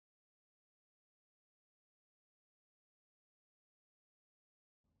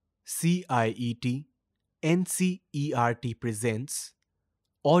CIET NCERT presents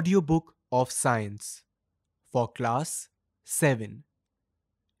Audiobook of Science for Class 7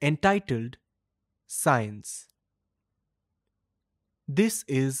 entitled Science. This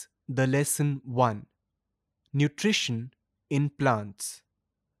is the Lesson 1 Nutrition in Plants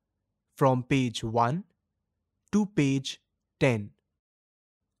from page 1 to page 10.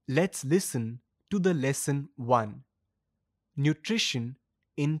 Let's listen to the Lesson 1 Nutrition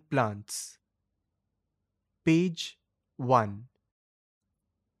in Plants. Page 1.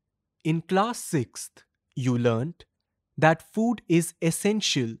 In class 6th, you learnt that food is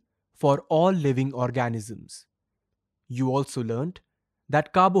essential for all living organisms. You also learnt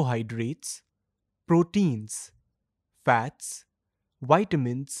that carbohydrates, proteins, fats,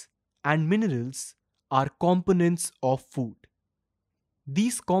 vitamins, and minerals are components of food.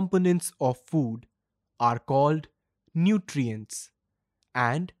 These components of food are called nutrients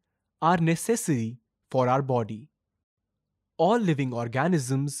and are necessary for our body. All living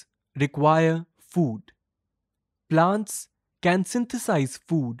organisms require food. Plants can synthesize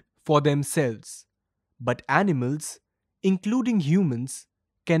food for themselves, but animals, including humans,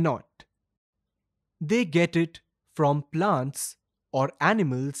 cannot. They get it from plants or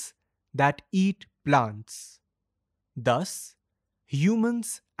animals that eat plants. Thus,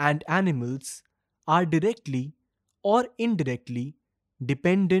 humans and animals are directly or indirectly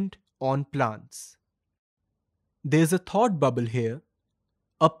dependent on plants. There's a thought bubble here.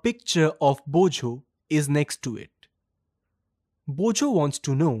 A picture of Bojo is next to it. Bojo wants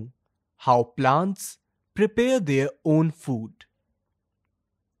to know how plants prepare their own food.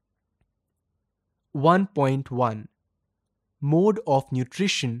 1.1 Mode of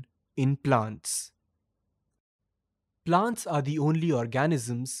nutrition in plants. Plants are the only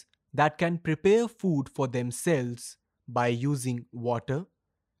organisms that can prepare food for themselves by using water,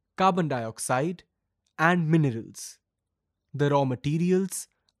 carbon dioxide, and minerals. The raw materials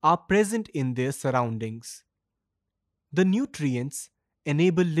are present in their surroundings. The nutrients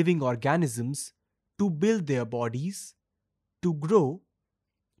enable living organisms to build their bodies, to grow,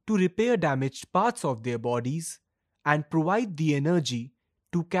 to repair damaged parts of their bodies, and provide the energy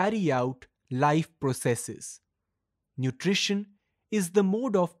to carry out life processes. Nutrition is the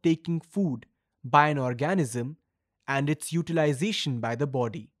mode of taking food by an organism and its utilization by the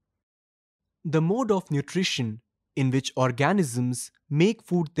body. The mode of nutrition in which organisms make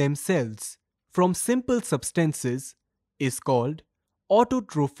food themselves from simple substances is called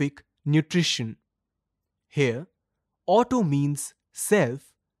autotrophic nutrition. Here, auto means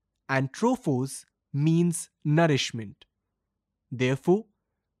self and trophos means nourishment. Therefore,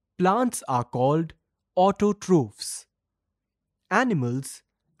 plants are called autotrophs. Animals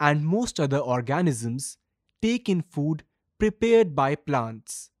and most other organisms take in food prepared by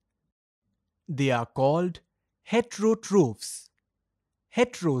plants. They are called heterotrophs.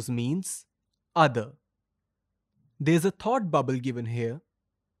 Heteros means other. There's a thought bubble given here.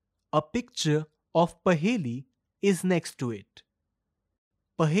 A picture of Paheli is next to it.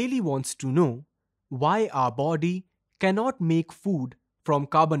 Paheli wants to know why our body cannot make food from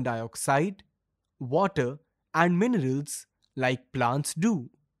carbon dioxide, water, and minerals like plants do.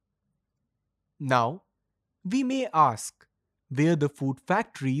 Now, we may ask where the food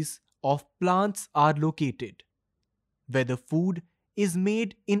factories of plants are located, whether food is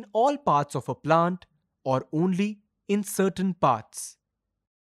made in all parts of a plant or only in certain parts.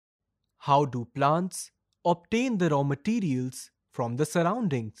 How do plants obtain the raw materials from the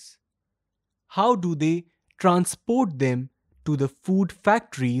surroundings? How do they transport them to the food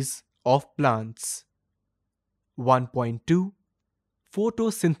factories of plants? 1.2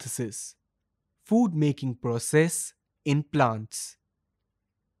 Photosynthesis, food making process in plants.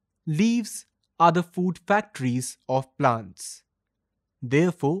 Leaves are the food factories of plants.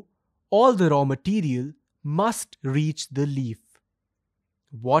 Therefore, all the raw material must reach the leaf.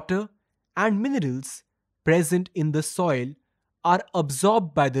 Water and minerals present in the soil are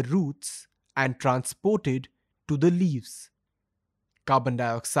absorbed by the roots and transported to the leaves. Carbon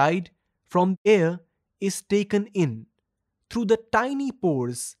dioxide from air is taken in through the tiny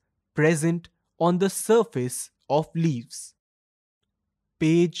pores present on the surface of leaves.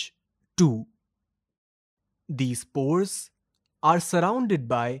 Page 2. These pores are surrounded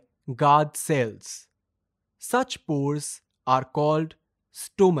by guard cells. Such pores are called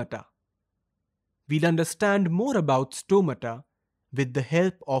stomata. We'll understand more about stomata with the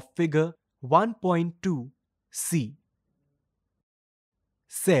help of figure 1.2c.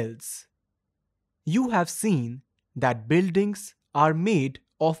 Cells. You have seen that buildings are made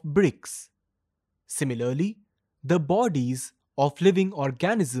of bricks. Similarly, the bodies of living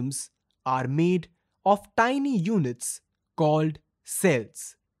organisms are made of tiny units called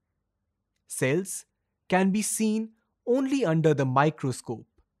cells. Cells can be seen only under the microscope.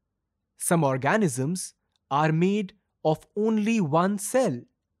 Some organisms are made of only one cell.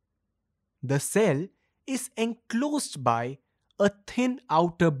 The cell is enclosed by a thin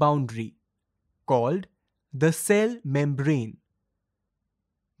outer boundary called the cell membrane.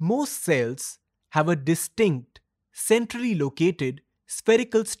 Most cells have a distinct, centrally located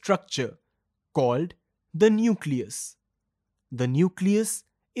spherical structure called the nucleus. The nucleus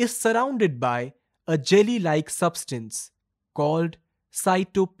is surrounded by a jelly-like substance called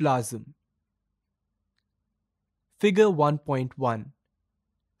cytoplasm. Figure 1.1.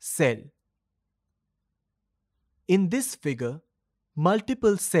 Cell. In this figure,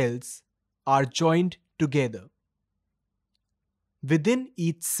 multiple cells are joined together. Within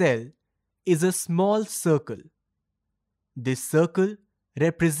each cell is a small circle. This circle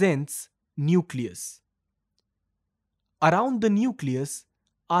represents nucleus. Around the nucleus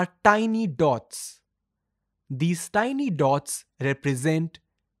are tiny dots. These tiny dots represent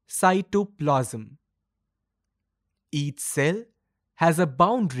cytoplasm. Each cell has a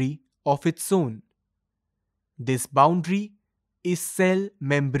boundary of its own. This boundary is cell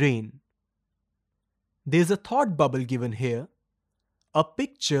membrane. There's a thought bubble given here. A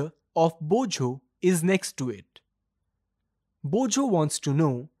picture of Bojo is next to it. Bojo wants to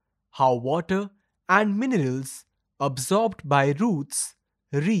know how water and minerals absorbed by roots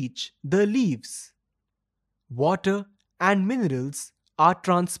reach the leaves. Water and minerals are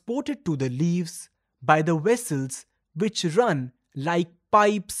transported to the leaves by the vessels which run like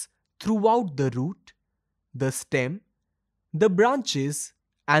pipes throughout the root, the stem, the branches,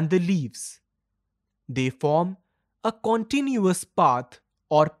 and the leaves. They form a continuous path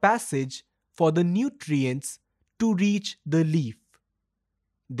or passage for the nutrients to reach the leaf.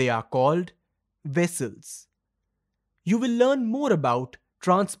 They are called vessels. You will learn more about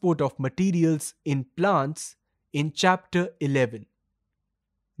transport of materials in plants in chapter 11.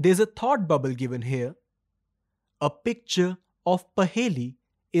 There's a thought bubble given here. A picture of Paheli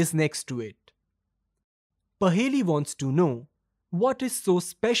is next to it. Paheli wants to know what is so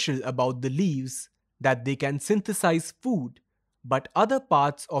special about the leaves that they can synthesize food, but other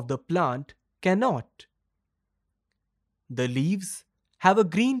parts of the plant cannot. The leaves have a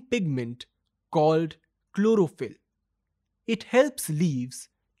green pigment called chlorophyll. It helps leaves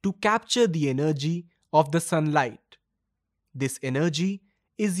to capture the energy of the sunlight. This energy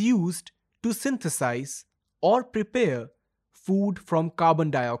is used to synthesize or prepare food from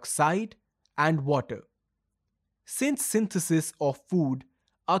carbon dioxide and water. Since synthesis of food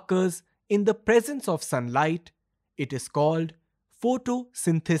occurs in the presence of sunlight, it is called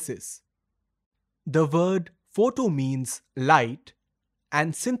photosynthesis. The word photo means light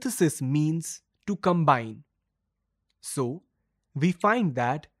and synthesis means to combine. So, we find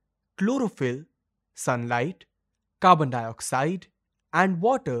that chlorophyll, sunlight, carbon dioxide, and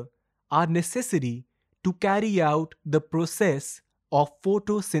water are necessary to carry out the process of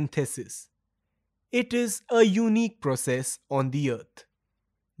photosynthesis. It is a unique process on the earth.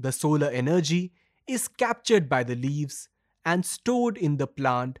 The solar energy is captured by the leaves and stored in the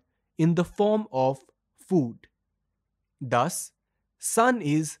plant in the form of food. Thus, sun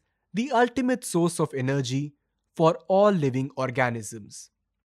is the ultimate source of energy for all living organisms.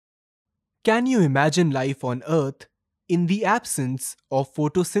 Can you imagine life on Earth in the absence of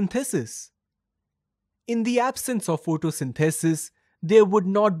photosynthesis? In the absence of photosynthesis, there would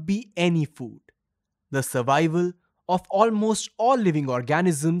not be any food. The survival of almost all living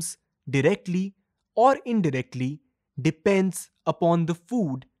organisms, directly or indirectly, depends upon the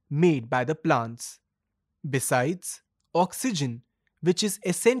food made by the plants. Besides, oxygen, which is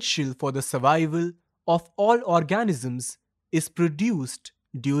essential for the survival of all organisms, is produced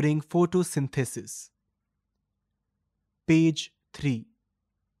during photosynthesis. Page 3.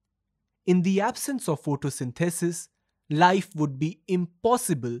 In the absence of photosynthesis, life would be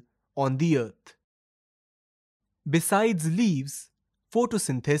impossible on the earth. Besides leaves,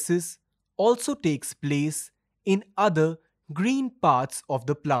 photosynthesis also takes place in other green parts of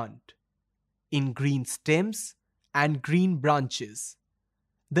the plant, in green stems and green branches.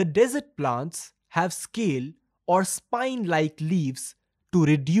 The desert plants have scale or spine-like leaves to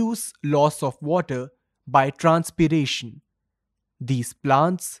reduce loss of water by transpiration. These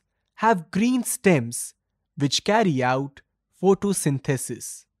plants have green stems which carry out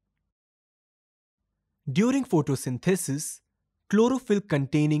photosynthesis. During photosynthesis,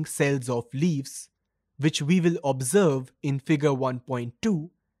 chlorophyll-containing cells of leaves, which we will observe in figure 1.2,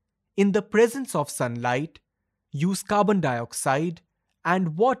 in the presence of sunlight, use carbon dioxide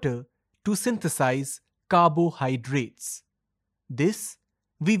and water to synthesize carbohydrates. This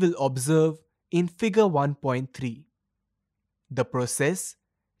we will observe in Figure 1.3. The process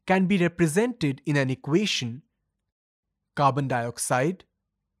can be represented in an equation: carbon dioxide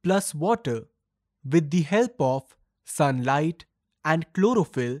plus water with the help of sunlight and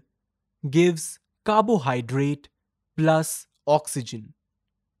chlorophyll gives carbohydrate plus oxygen.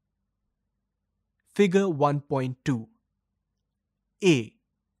 Figure 1.2. A.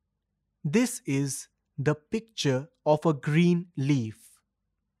 This is the picture of a green leaf.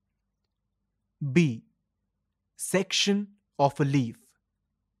 B. Section of a leaf.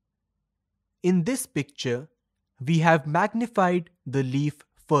 In this picture, we have magnified the leaf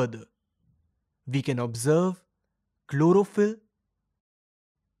further. We can observe chlorophyll,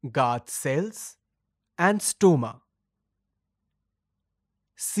 guard cells, and stoma.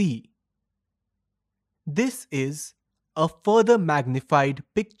 C. This is a further magnified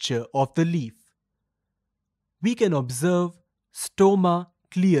picture of the leaf. We can observe stoma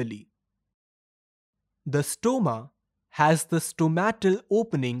clearly. The stoma has the stomatal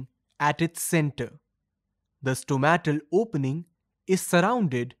opening at its center. The stomatal opening is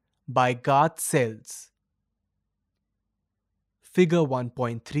surrounded by guard cells. Figure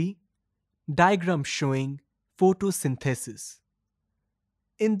 1.3. Diagram showing photosynthesis.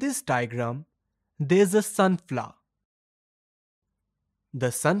 In this diagram, there's a sunflower.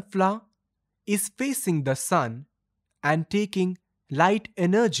 The sunflower is facing the sun and taking light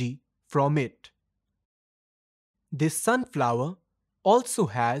energy from it. This sunflower also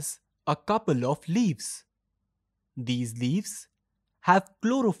has a couple of leaves. These leaves have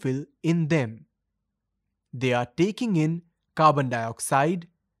chlorophyll in them. They are taking in carbon dioxide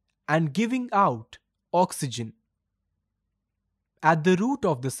and giving out oxygen. At the root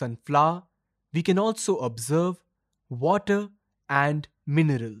of the sunflower, we can also observe water and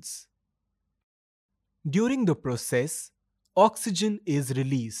minerals. During the process, oxygen is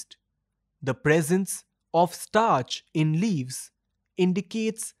released. The presence of starch in leaves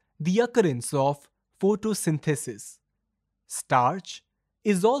indicates the occurrence of photosynthesis. Starch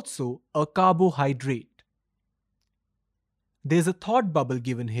is also a carbohydrate. There's a thought bubble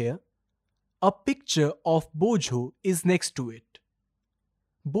given here. A picture of Bojo is next to it.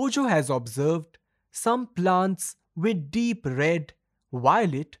 Bojo has observed some plants with deep red,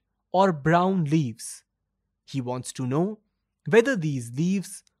 violet, or brown leaves. He wants to know whether these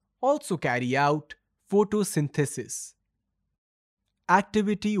leaves also carry out photosynthesis.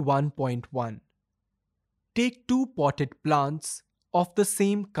 Activity 1.1. Take two potted plants of the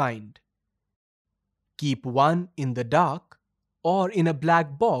same kind. Keep one in the dark or in a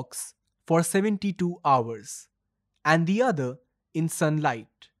black box for 72 hours and the other in sunlight.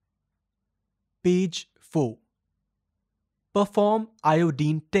 Page 4. Perform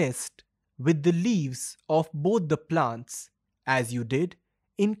iodine test with the leaves of both the plants as you did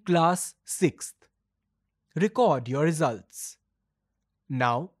in class 6th. Record your results.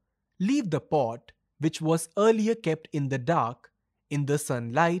 Now, leave the pot which was earlier kept in the dark in the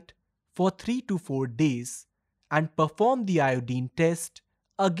sunlight for 3 to 4 days and perform the iodine test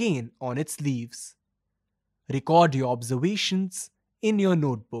again on its leaves. Record your observations in your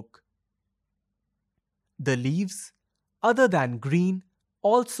notebook. The leaves, other than green,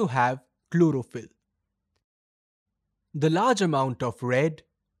 also have chlorophyll. The large amount of red,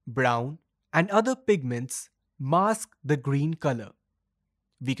 brown, and other pigments mask the green color.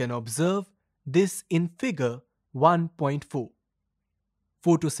 We can observe this in Figure 1.4.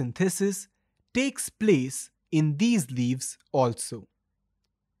 Photosynthesis takes place in these leaves also.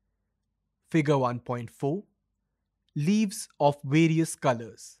 Figure 1.4. Leaves of various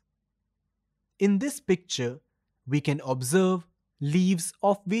colors. In this picture, we can observe leaves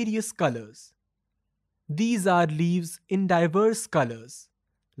of various colors. These are leaves in diverse colors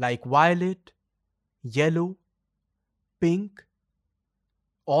like violet, yellow, pink,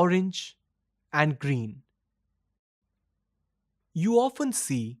 orange, and green. You often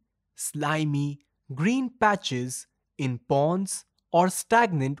see slimy green patches in ponds or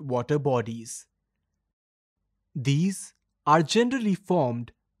stagnant water bodies. These are generally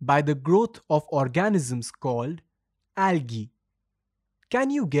formed by the growth of organisms called algae. Can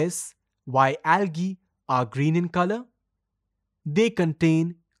you guess why algae are green in color? They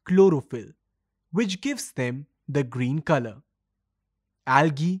contain chlorophyll, which gives them the green color.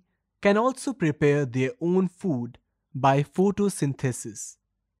 Algae can also prepare their own food by photosynthesis.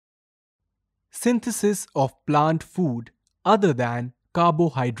 Synthesis of plant food other than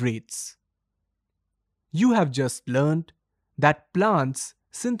carbohydrates. You have just learned that plants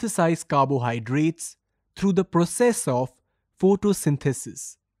synthesize carbohydrates through the process of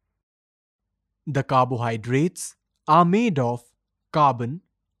photosynthesis. The carbohydrates are made of carbon,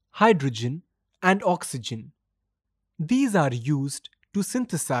 hydrogen, and oxygen. These are used to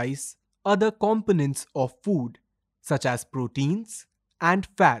synthesize other components of food, such as proteins and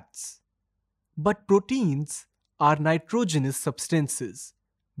fats. But proteins are nitrogenous substances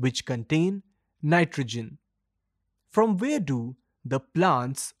which contain nitrogen. From where do the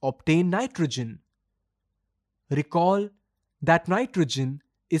plants obtain nitrogen? Recall that nitrogen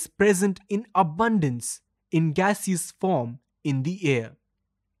is present in abundance in gaseous form in the air.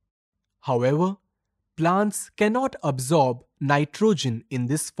 However, plants cannot absorb nitrogen in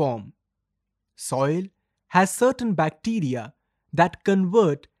this form. Soil has certain bacteria that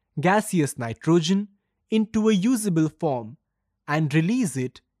convert gaseous nitrogen into a usable form and release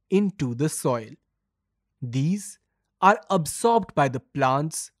it into the soil. These are absorbed by the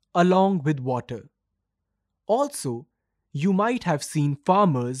plants along with water. Also, you might have seen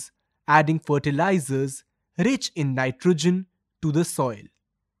farmers adding fertilizers rich in nitrogen to the soil.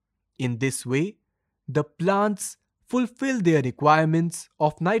 In this way, the plants fulfill their requirements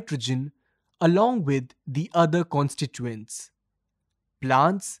of nitrogen along with the other constituents.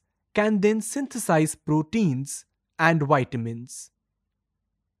 Plants can then synthesize proteins and vitamins.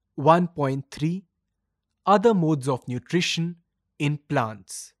 1.3 Other modes of nutrition in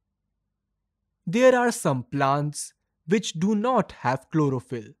plants. There are some plants which do not have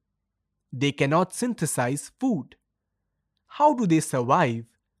chlorophyll. They cannot synthesize food. How do they survive,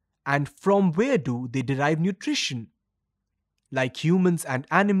 and from where do they derive nutrition? Like humans and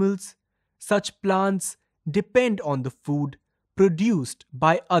animals, such plants depend on the food produced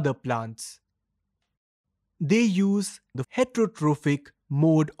by other plants. They use the heterotrophic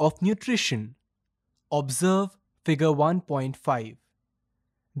mode of nutrition. Observe figure 1.5.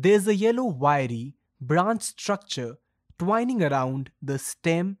 There's a yellow wiry branch structure twining around the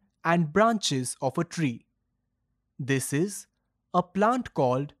stem and branches of a tree. This is a plant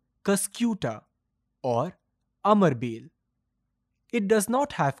called cuscuta or amarbale. It does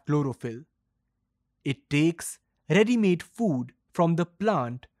not have chlorophyll. It takes ready-made food from the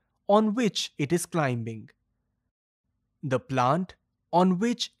plant on which it is climbing. The plant on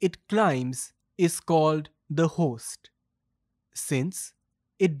which it climbs is called the host. Since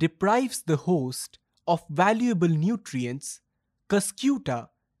it deprives the host of valuable nutrients, cuscuta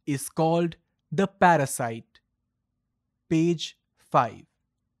is called the parasite. Page 5.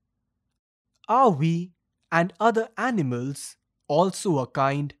 Are we and other animals also a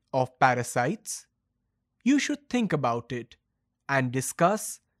kind of parasites? You should think about it and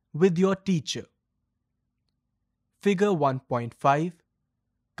discuss with your teacher. Figure 1.5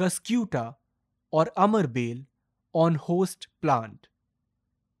 Cuscuta or amarbale on host plant.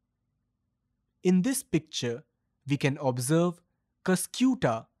 In this picture, we can observe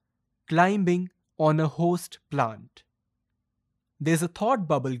cuscuta climbing on a host plant. There's a thought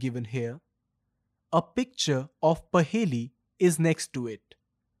bubble given here. A picture of Paheli is next to it.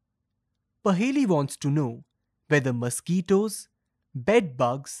 Paheli wants to know whether mosquitoes, bed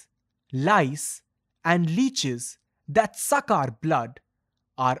bugs, lice, and leeches that suck our blood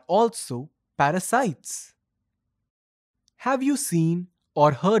are also parasites. Have you seen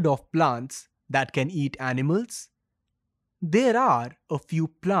or heard of plants that can eat animals? There are a few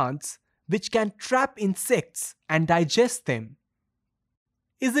plants which can trap insects and digest them.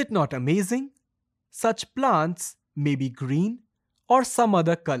 Is it not amazing? Such plants may be green or some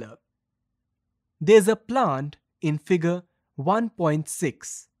other color. There's a plant in figure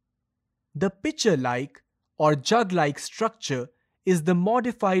 1.6. The pitcher-like or jug-like structure is the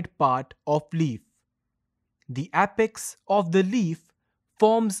modified part of leaf. The apex of the leaf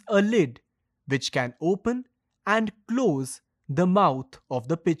forms a lid which can open and close the mouth of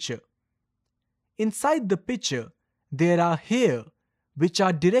the pitcher. Inside the pitcher, there are hairs which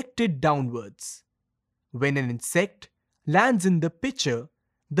are directed downwards. When an insect lands in the pitcher,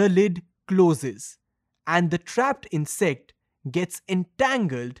 the lid closes and the trapped insect gets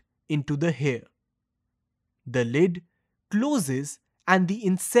entangled into the hair. The lid closes and the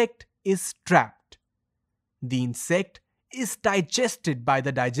insect is trapped. The insect is digested by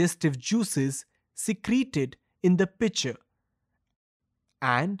the digestive juices secreted in the pitcher,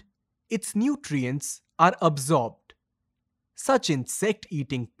 and its nutrients are absorbed. Such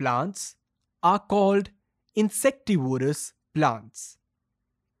insect-eating plants are called insectivorous plants.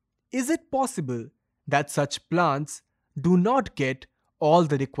 Is it possible that such plants do not get all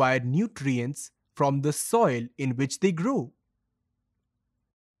the required nutrients from the soil in which they grow?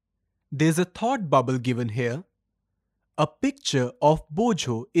 There's a thought bubble given here. A picture of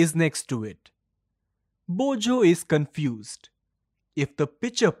bojo is next to it. Bojo is confused. If the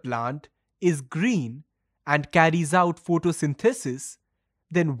pitcher plant is green and carries out photosynthesis,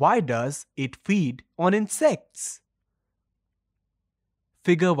 then why does it feed on insects?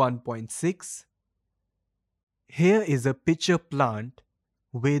 Figure 1.6. Here is a pitcher plant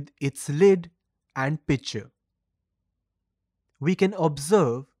with its lid and pitcher. We can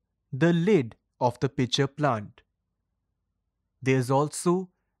observe the lid of the pitcher plant. There's also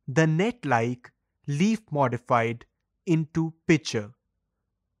the net-like leaf modified into pitcher.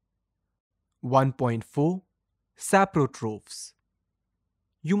 1.4. Saprotrophs.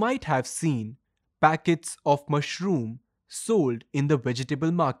 You might have seen packets of mushroom sold in the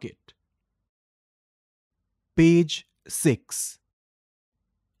vegetable market. Page 6.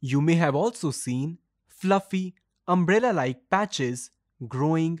 You may have also seen fluffy, umbrella-like patches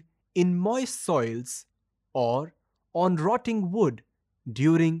growing in moist soils or on rotting wood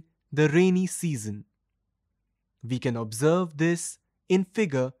during the rainy season. We can observe this in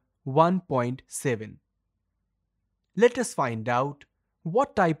figure 1.7. Let us find out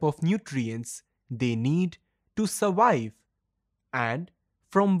what type of nutrients they need to survive and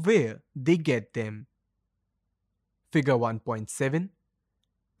from where they get them. Figure 1.7.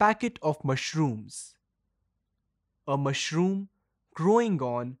 Packet of mushrooms. A mushroom growing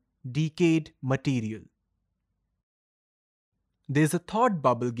on decayed material. There's a thought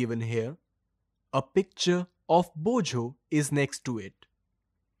bubble given here. A picture of Bojo is next to it.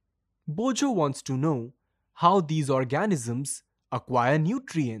 Bojo wants to know how these organisms acquire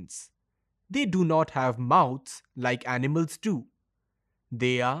nutrients. They do not have mouths like animals do.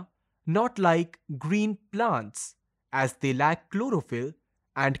 They are not like green plants, as they lack chlorophyll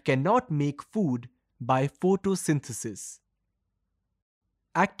and cannot make food by photosynthesis.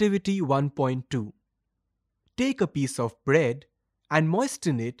 Activity 1.2. Take a piece of bread and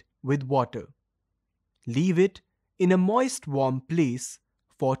moisten it with water. Leave it in a moist, warm place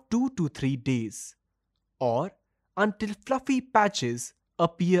for 2 to 3 days, or until fluffy patches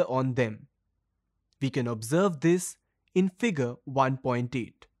appear on them. We can observe this in figure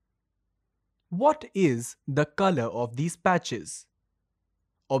 1.8. What is the color of these patches?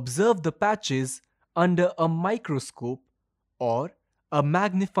 Observe the patches under a microscope or a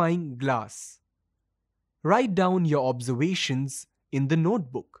magnifying glass. Write down your observations in the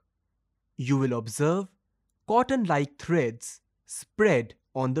notebook. You will observe cotton-like threads spread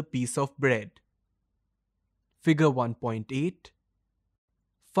on the piece of bread. Figure 1.8.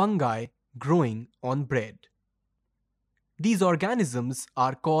 Fungi growing on bread. These organisms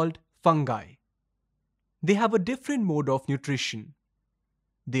are called fungi. They have a different mode of nutrition.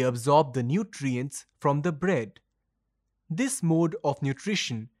 They absorb the nutrients from the bread. This mode of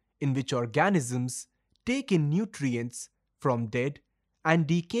nutrition, in which organisms take in nutrients from dead and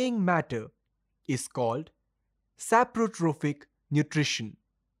decaying matter, is called saprotrophic nutrition.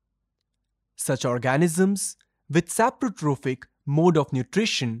 Such organisms with saprotrophic mode of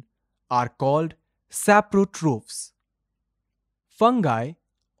nutrition are called saprotrophs. Fungi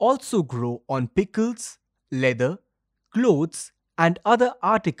also grow on pickles, leather, clothes, and other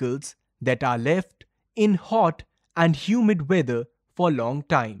articles that are left in hot and humid weather for a long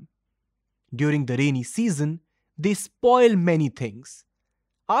time. During the rainy season, they spoil many things.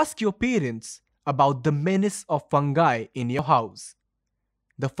 Ask your parents about the menace of fungi in your house.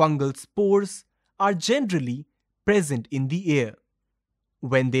 The fungal spores are generally present in the air.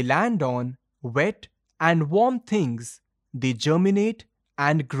 When they land on wet and warm things, they germinate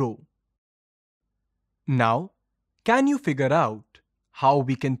and grow. Now, can you figure out how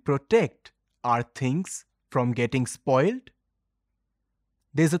we can protect our things from getting spoiled?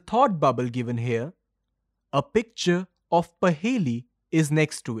 There's a thought bubble given here. A picture of Paheli is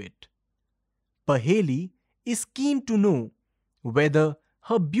next to it. Paheli is keen to know whether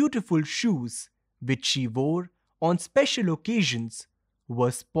her beautiful shoes, which she wore on special occasions,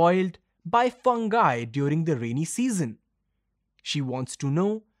 were spoiled by fungi during the rainy season. She wants to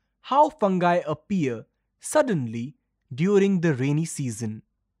know how fungi appear suddenly during the rainy season.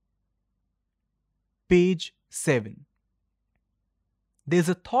 Page 7. There's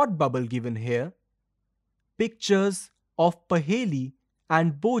a thought bubble given here. Pictures of Paheli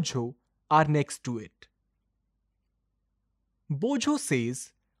and Bojo are next to it. Bojo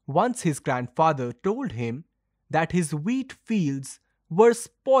says once his grandfather told him that his wheat fields were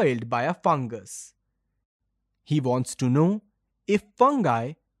spoiled by a fungus. He wants to know if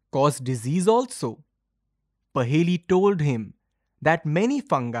fungi cause disease also. Paheli told him that many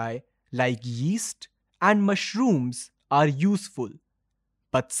fungi like yeast and mushrooms are useful,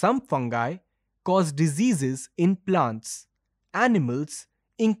 but some fungi cause diseases in plants, animals,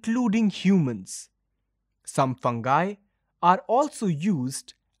 including humans. Some fungi are also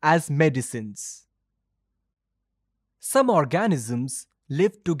used as medicines. Some organisms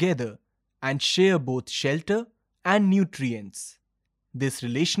live together and share both shelter and nutrients. This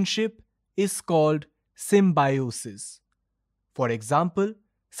relationship is called symbiosis. For example,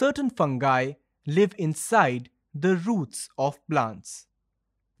 certain fungi live inside the roots of plants.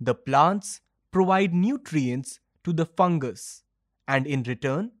 The plants provide nutrients to the fungus, and in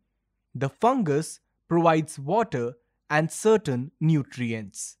return, the fungus provides water and certain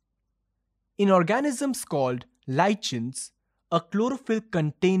nutrients. In organisms called lichens, a chlorophyll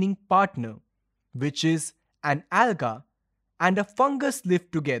containing partner, which is an alga, and a fungus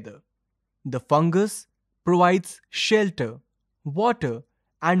live together. The fungus provides shelter, water,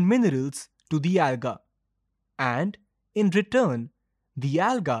 and minerals to the alga, and in return, the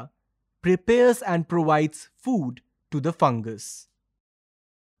alga prepares and provides food to the fungus.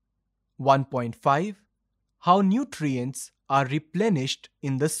 1.5 How nutrients are replenished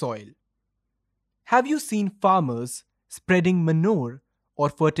in the soil. Have you seen farmers spreading manure or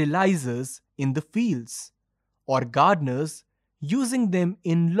fertilizers in the fields, or gardeners using them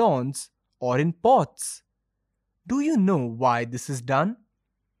in lawns or in pots? Do you know why this is done?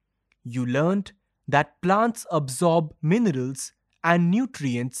 You learned that plants absorb minerals and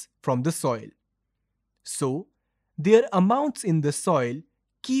nutrients from the soil. So, their amounts in the soil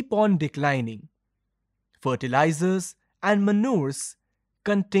keep on declining. Fertilizers and manures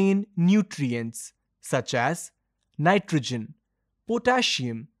contain nutrients such as nitrogen,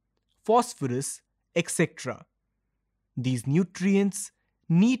 potassium, phosphorus, etc. These nutrients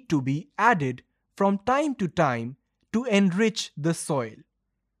need to be added from time to enrich the soil.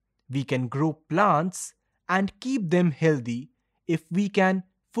 We can grow plants and keep them healthy if we can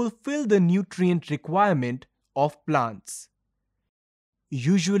fulfill the nutrient requirement of plants.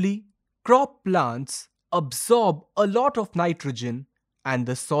 Usually, crop plants absorb a lot of nitrogen and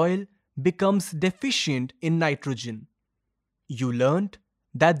the soil becomes deficient in nitrogen. You learned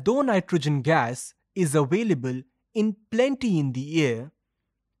that though nitrogen gas is available in plenty in the air,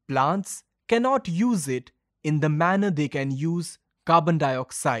 plants cannot use it in the manner they can use carbon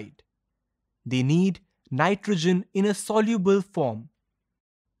dioxide. They need nitrogen in a soluble form.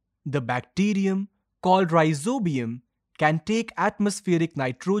 The bacterium called rhizobium can take atmospheric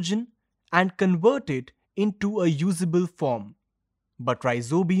nitrogen and convert it into a usable form. But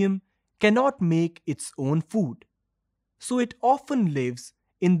rhizobium cannot make its own food, so it often lives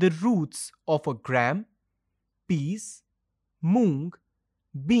in the roots of a gram, peas, moong,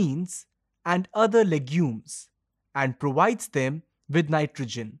 beans, and other legumes and provides them with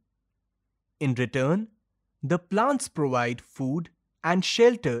nitrogen. In return, the plants provide food and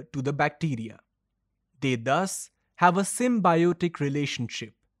shelter to the bacteria. They thus have a symbiotic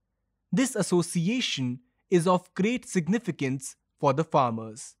relationship. This association is of great significance for the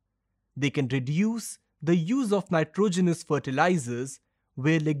farmers. They can reduce the use of nitrogenous fertilizers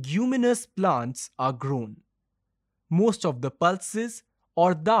where leguminous plants are grown. Most of the pulses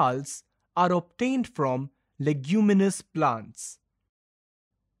or dals are obtained from leguminous plants.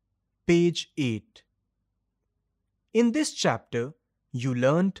 Page 8. In this chapter, you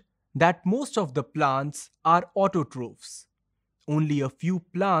learned that most of the plants are autotrophs. Only a few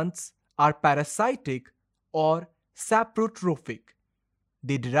plants are parasitic or saprotrophic.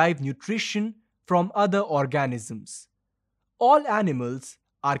 They derive nutrition from other organisms. All animals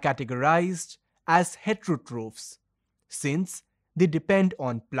are categorized as heterotrophs since they depend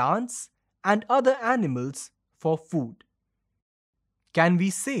on plants and other animals for food. Can we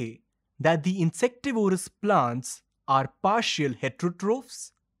say that the insectivorous plants are partial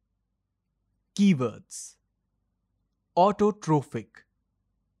heterotrophs? Keywords: autotrophic,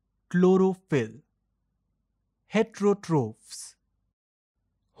 chlorophyll, heterotrophs,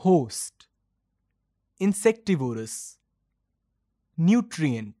 host, insectivorous,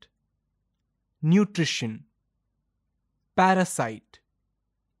 nutrient, nutrition, parasite,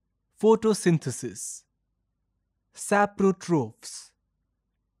 photosynthesis, saprotrophs,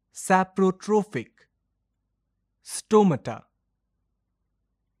 saprotrophic, stomata.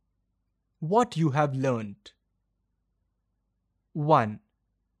 What you have learned. 1.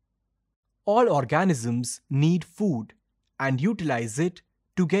 All organisms need food and utilize it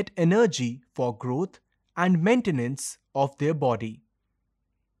to get energy for growth and maintenance of their body.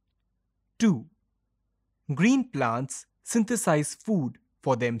 2. Green plants synthesize food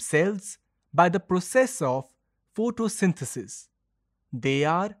for themselves by the process of photosynthesis. They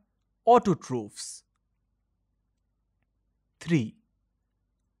are autotrophs. 3.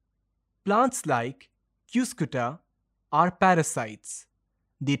 Plants like Cuscuta are parasites.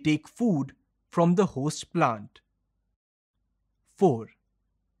 They take food from the host plant. 4.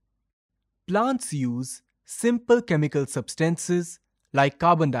 Plants use simple chemical substances like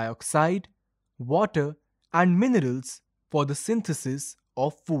carbon dioxide, water, and minerals for the synthesis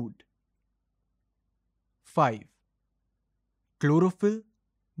of food. 5. Chlorophyll,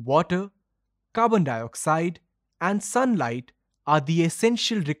 water, carbon dioxide, and sunlight are the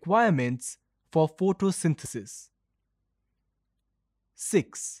essential requirements for photosynthesis.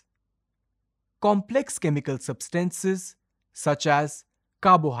 6. Complex chemical substances such as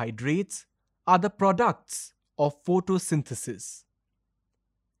carbohydrates are the products of photosynthesis.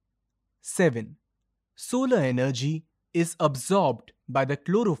 7. Solar energy is absorbed by the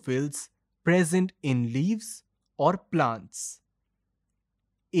chlorophylls present in leaves or plants.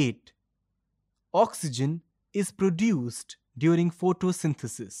 8. Oxygen is produced during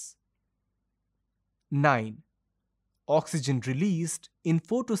photosynthesis. 9. Oxygen released in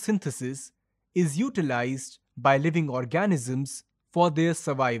photosynthesis is utilized by living organisms for their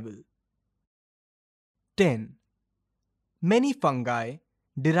survival. 10. Many fungi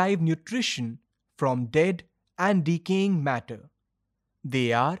derive nutrition from dead and decaying matter.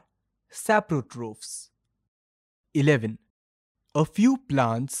 They are saprotrophs. 11. A few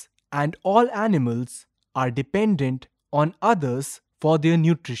plants and all animals are dependent on others for their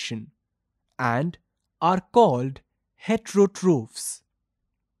nutrition and are called heterotrophs.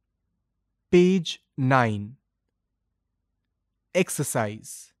 Page 9.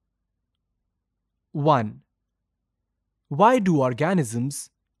 Exercise 1. Why do organisms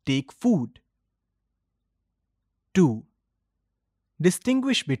take food? 2.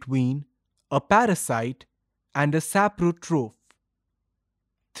 Distinguish between a parasite and a saprotroph.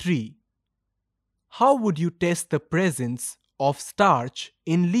 3. How would you test the presence of starch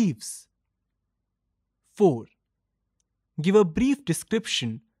in leaves? 4. Give a brief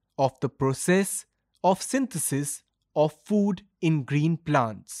description of the process of synthesis of food in green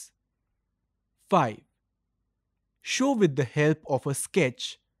plants. 5. Show with the help of a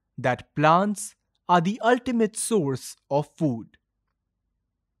sketch that plants are the ultimate source of food.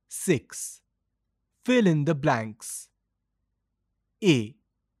 6. Fill in the blanks. A.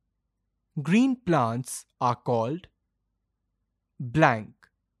 Green plants are called blank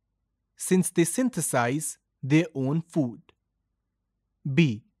since they synthesize their own food.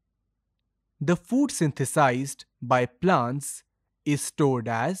 B. The food synthesized by plants is stored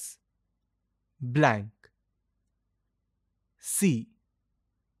as blank. C.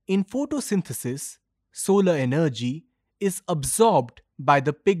 In photosynthesis, solar energy is absorbed by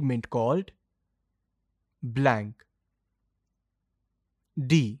the pigment called blank.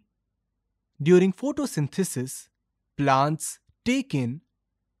 D. During photosynthesis, plants take in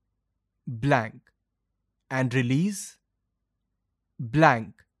blank and release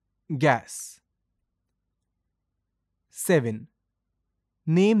blank gas. 7.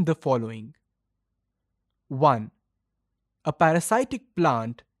 Name the following. 1. A parasitic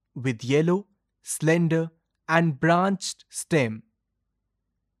plant with yellow, slender, and branched stem.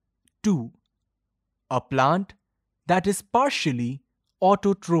 2. A plant that is partially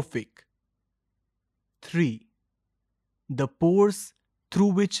autotrophic. 3. The pores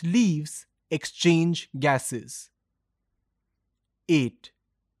through which leaves exchange gases. 8.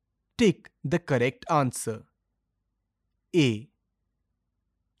 Tick the correct answer. A.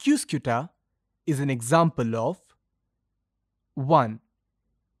 Cuscuta is an example of 1.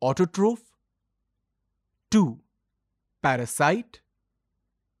 Autotroph, 2. Parasite,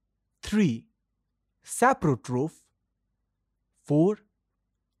 3. Saprotroph, 4.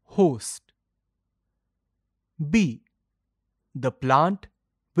 Host. B. The plant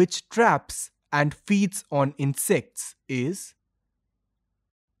which traps and feeds on insects is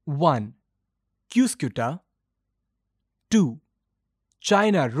 1. Cuscuta, 2.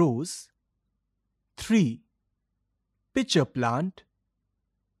 China rose, 3. Pitcher plant,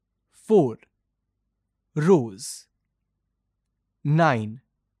 4. Rose. 9.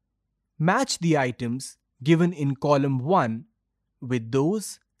 Match the items given in column 1 with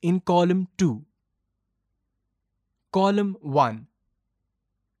those in column 2. Column 1.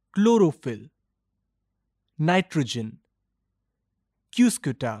 Chlorophyll, nitrogen,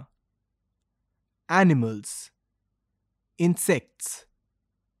 Cuscuta, animals, insects.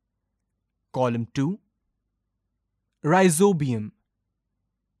 Column 2. Rhizobium,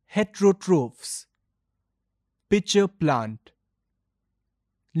 heterotrophs, pitcher plant,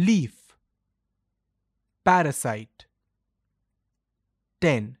 leaf, parasite.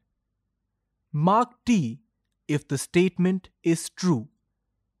 10. Mark T if the statement is true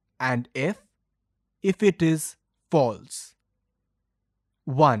and F if it is false.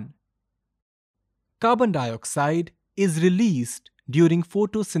 1. Carbon dioxide is released during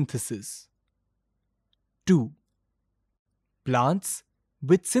photosynthesis. 2. Plants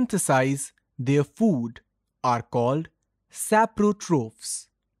which synthesize their food are called saprotrophs.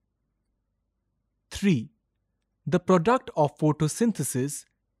 3. The product of photosynthesis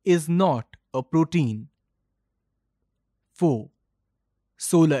is not a protein. 4.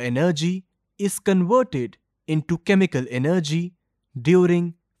 Solar energy is converted into chemical energy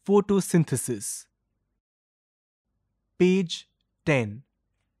during photosynthesis. Page 10.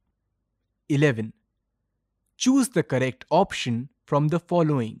 11. Choose the correct option from the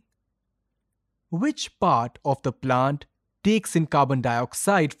following. Which part of the plant takes in carbon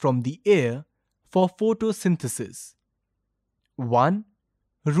dioxide from the air for photosynthesis? 1.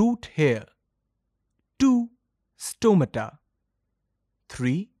 Root hair. 2. Stomata.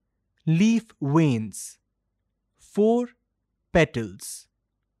 3. Leaf veins. 4. Petals.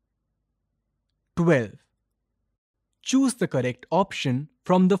 12. Choose the correct option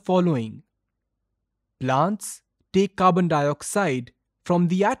from the following. Plants take carbon dioxide from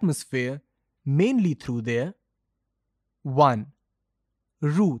the atmosphere mainly through their 1.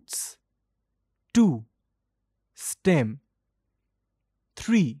 Roots. 2. Stem.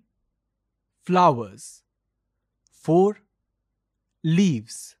 3. Flowers. 4.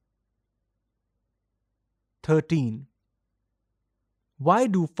 Leaves. 13. Why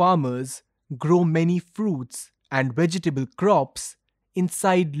do farmers grow many fruits and vegetable crops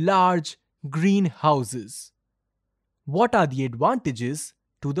inside large greenhouses? What are the advantages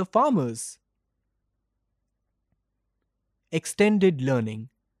to the farmers? Extended learning,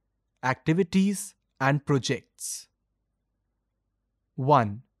 activities and projects.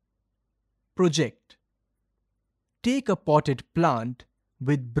 1. Project. Take a potted plant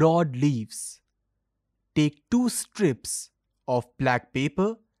with broad leaves. Take 2 strips of black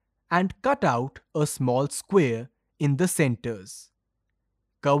paper and cut out a small square in the centers.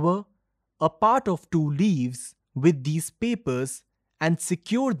 Cover a part of 2 leaves with these papers and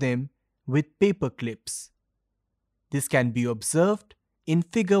secure them with paper clips. This can be observed in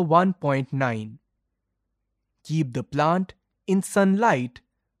figure 1.9. Keep the plant in sunlight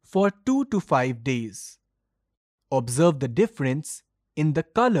for 2 to 5 days. Observe the difference in the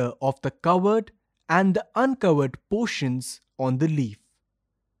color of the covered and the uncovered portions on the leaf.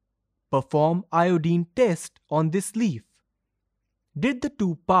 Perform iodine test on this leaf. Did the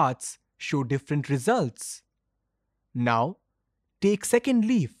 2 parts show different results? Now, take second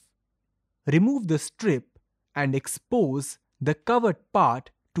leaf. Remove the strip and expose the covered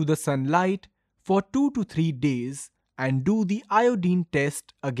part to the sunlight for 2 to 3 days and do the iodine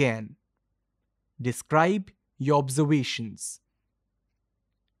test again. Describe your observations.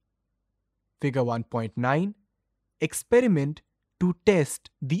 Figure 1.9. Experiment to test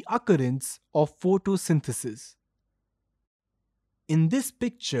the occurrence of photosynthesis. In this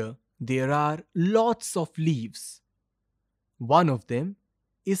picture, there are lots of leaves. One of them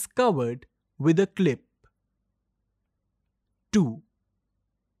is covered with a clip. 2.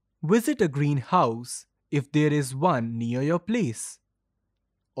 Visit a greenhouse if there is one near your place.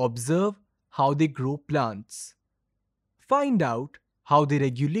 Observe how they grow plants. Find out how they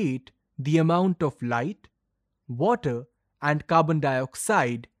regulate the amount of light, water, and carbon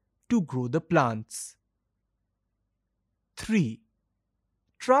dioxide to grow the plants. 3.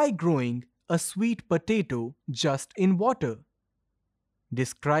 Try growing a sweet potato just in water.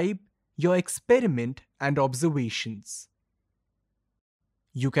 Describe your experiment and observations.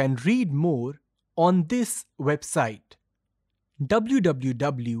 You can read more on this website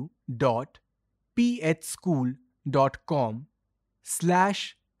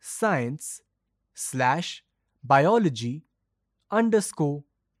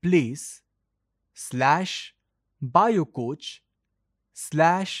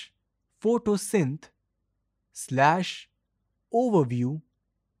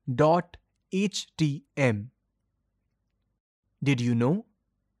Did you know?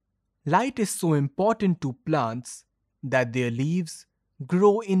 Light is so important to plants that their leaves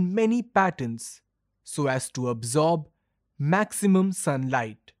grow in many patterns so as to absorb maximum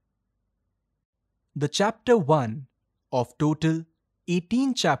sunlight. The chapter 1 of total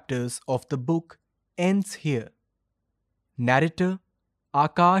 18 chapters of the book ends here. Narrator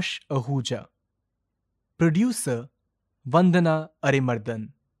Akash Ahuja. Producer Vandana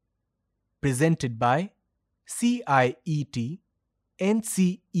Arimardan. Presented by CIET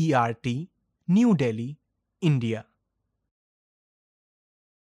NCERT, New Delhi, India.